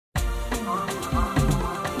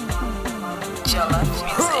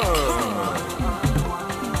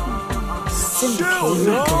Hi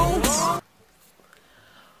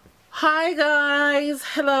guys,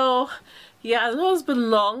 hello. Yeah, I know it's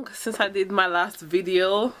been long since I did my last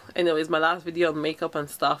video. Anyways, my last video on makeup and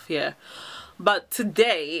stuff here. But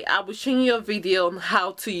today I'll be showing you a video on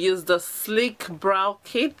how to use the Sleek Brow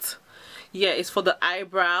Kit. Yeah, it's for the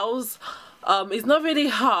eyebrows. It's not really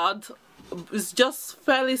hard. It's just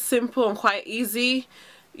fairly simple and quite easy.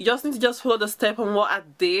 You just need to just follow the step on what I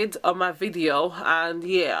did on my video, and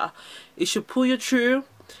yeah, it should pull you through.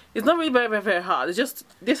 It's not really very hard. It's just,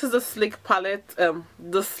 this is the Sleek palette,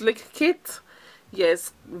 the Sleek kit.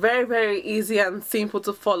 Yes, very easy and simple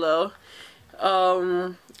to follow.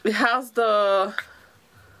 It has the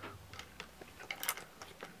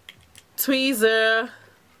tweezer,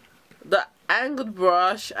 the angled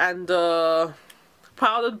brush, and the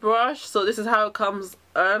powdered brush. So this is how it comes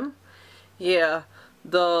on. Yeah,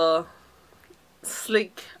 the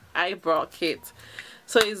Sleek eyebrow kit.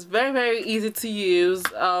 So it's very easy to use.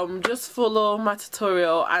 Just follow my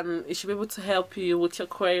tutorial and it should be able to help you with your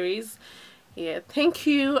queries. Yeah, thank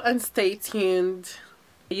you and stay tuned.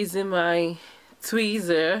 Using my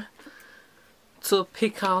tweezer to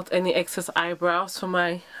pick out any excess eyebrows for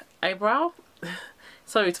my eyebrow.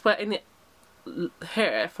 Sorry, to put any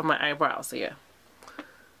hair for my eyebrows here.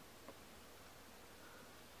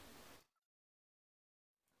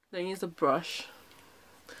 Then use a brush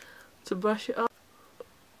to brush it up.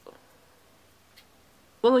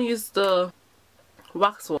 I'm gonna use the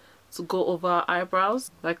wax one to go over our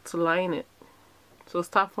eyebrows, like to line it. So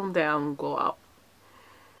start from there and go up.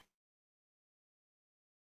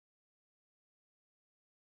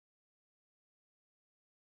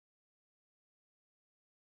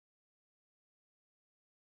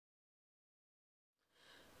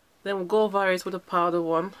 Then we'll go over it with the powder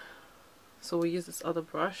one. So we use this other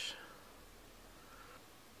brush.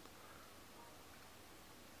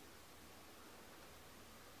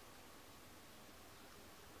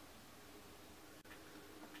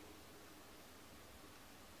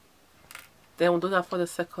 Then we'll do that for the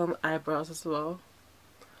second eyebrows as well.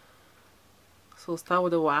 So we'll start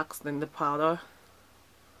with the wax, then the powder.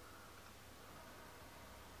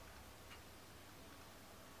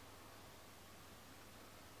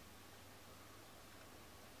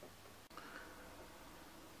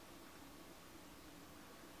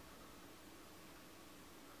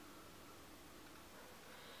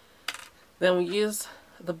 Then we use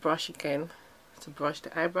the brush again to brush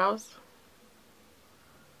the eyebrows.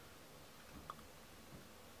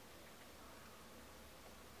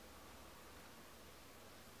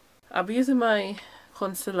 I'll be using my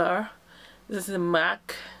concealer. This is a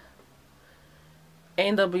MAC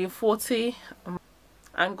NW40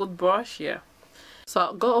 angled brush. Yeah. So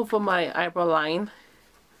I'll go over my eyebrow line.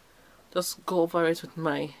 Just go over it with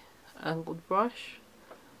my angled brush.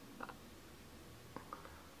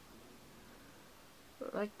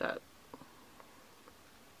 Like that.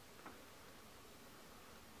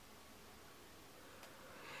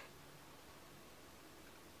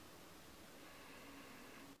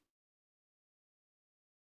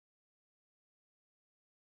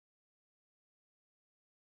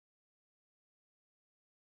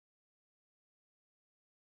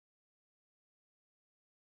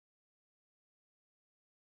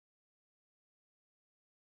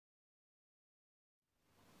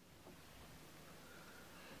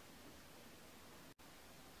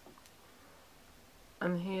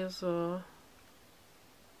 And here's you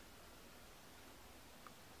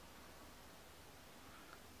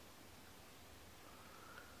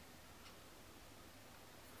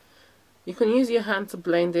can use your hand to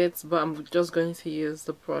blend it, but I'm just going to use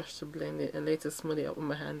the brush to blend it and later smooth it up with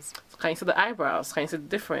my hands. Can you see the eyebrows? Can you see the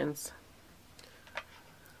difference?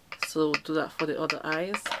 So we'll do that for the other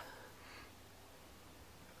eyes.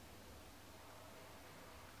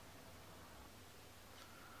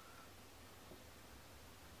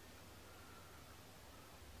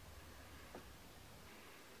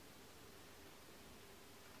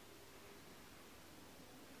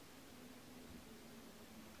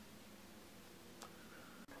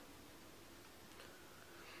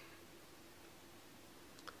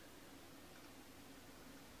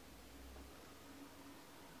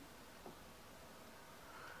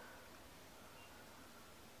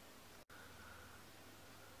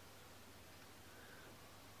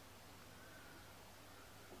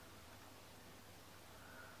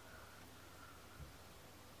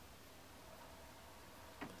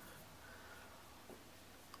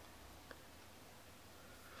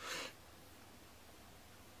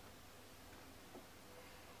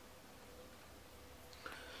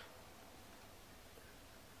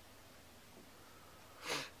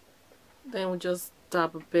 Then we'll just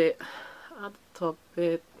dab a bit add the top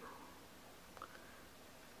bit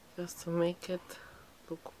just to make it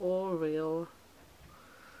look all real.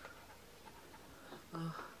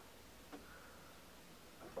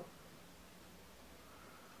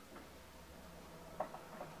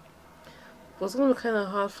 It's gonna be kind of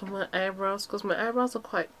hard for my eyebrows because my eyebrows are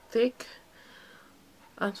quite thick,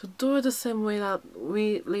 and to do it the same way that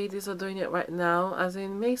we ladies are doing it right now, as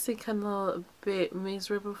in, makes it kind of a bit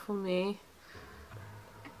miserable for me.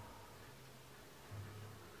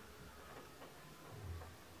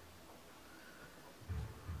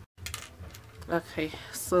 Okay,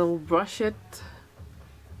 so brush it.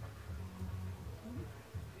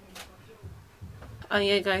 And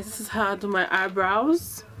yeah guys, this is how I do my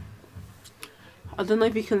eyebrows. I don't know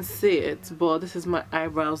if you can see it, but this is my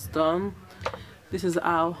eyebrows done. This is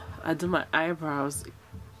how I do my eyebrows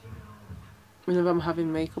whenever I'm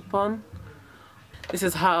having makeup on. This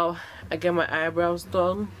is how I get my eyebrows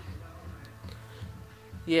done.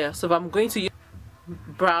 Yeah, so if I'm going to use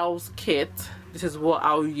brows kit, this is what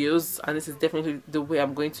I'll use, and this is definitely the way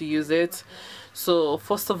I'm going to use it. So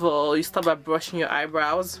first of all, you start by brushing your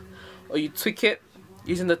eyebrows, or you tweak it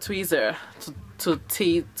using the tweezer to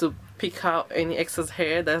pick out any excess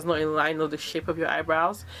hair that's not in line with the shape of your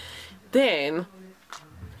eyebrows. Then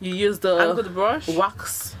you use the angle the brush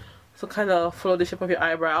wax to kind of follow the shape of your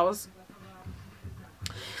eyebrows.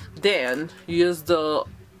 Then you use the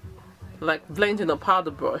blending a powder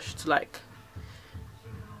brush to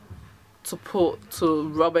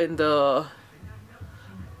rub in the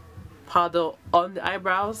powder on the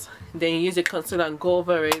eyebrows. Then you use your concealer and go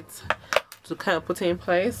over it to kind of put it in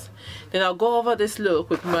place. Then I'll go over this look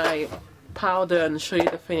with my powder and show you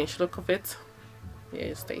the finished look of it.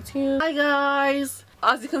 Yeah, stay tuned. Hi guys,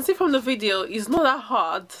 as you can see from the video, it's not that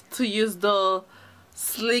hard to use the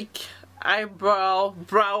Sleek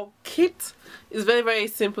brow kit. It's very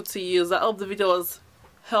simple to use. I hope the video was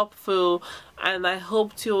helpful, and I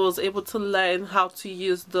hope you was able to learn how to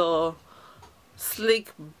use the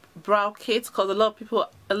Sleek brow kit, because a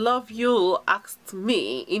lot of you asked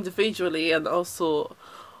me individually and also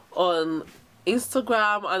on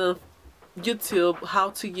Instagram and on YouTube how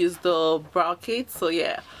to use the brow kit. So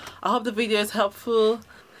yeah, I hope the video is helpful.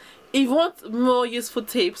 If you want more useful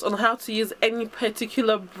tips on how to use any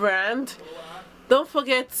particular brand, don't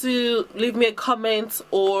forget to leave me a comment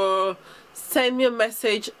or send me a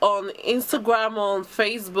message on Instagram, on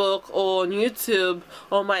Facebook, or on YouTube,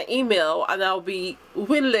 or my email, and I'll be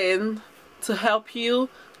willing to help you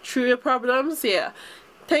through your problems. Yeah,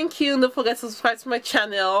 thank you, and don't forget to subscribe to my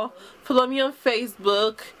channel. Follow me on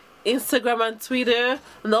Facebook, Instagram, and Twitter,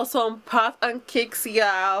 and also on Pat and Kicks,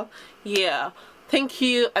 y'all. Yeah, thank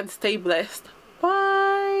you, and stay blessed.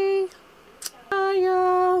 Bye. Bye,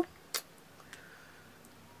 y'all.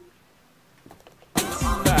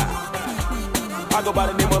 I go by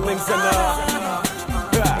the name of Links and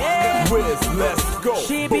Wiz, let's go.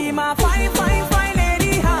 She be my five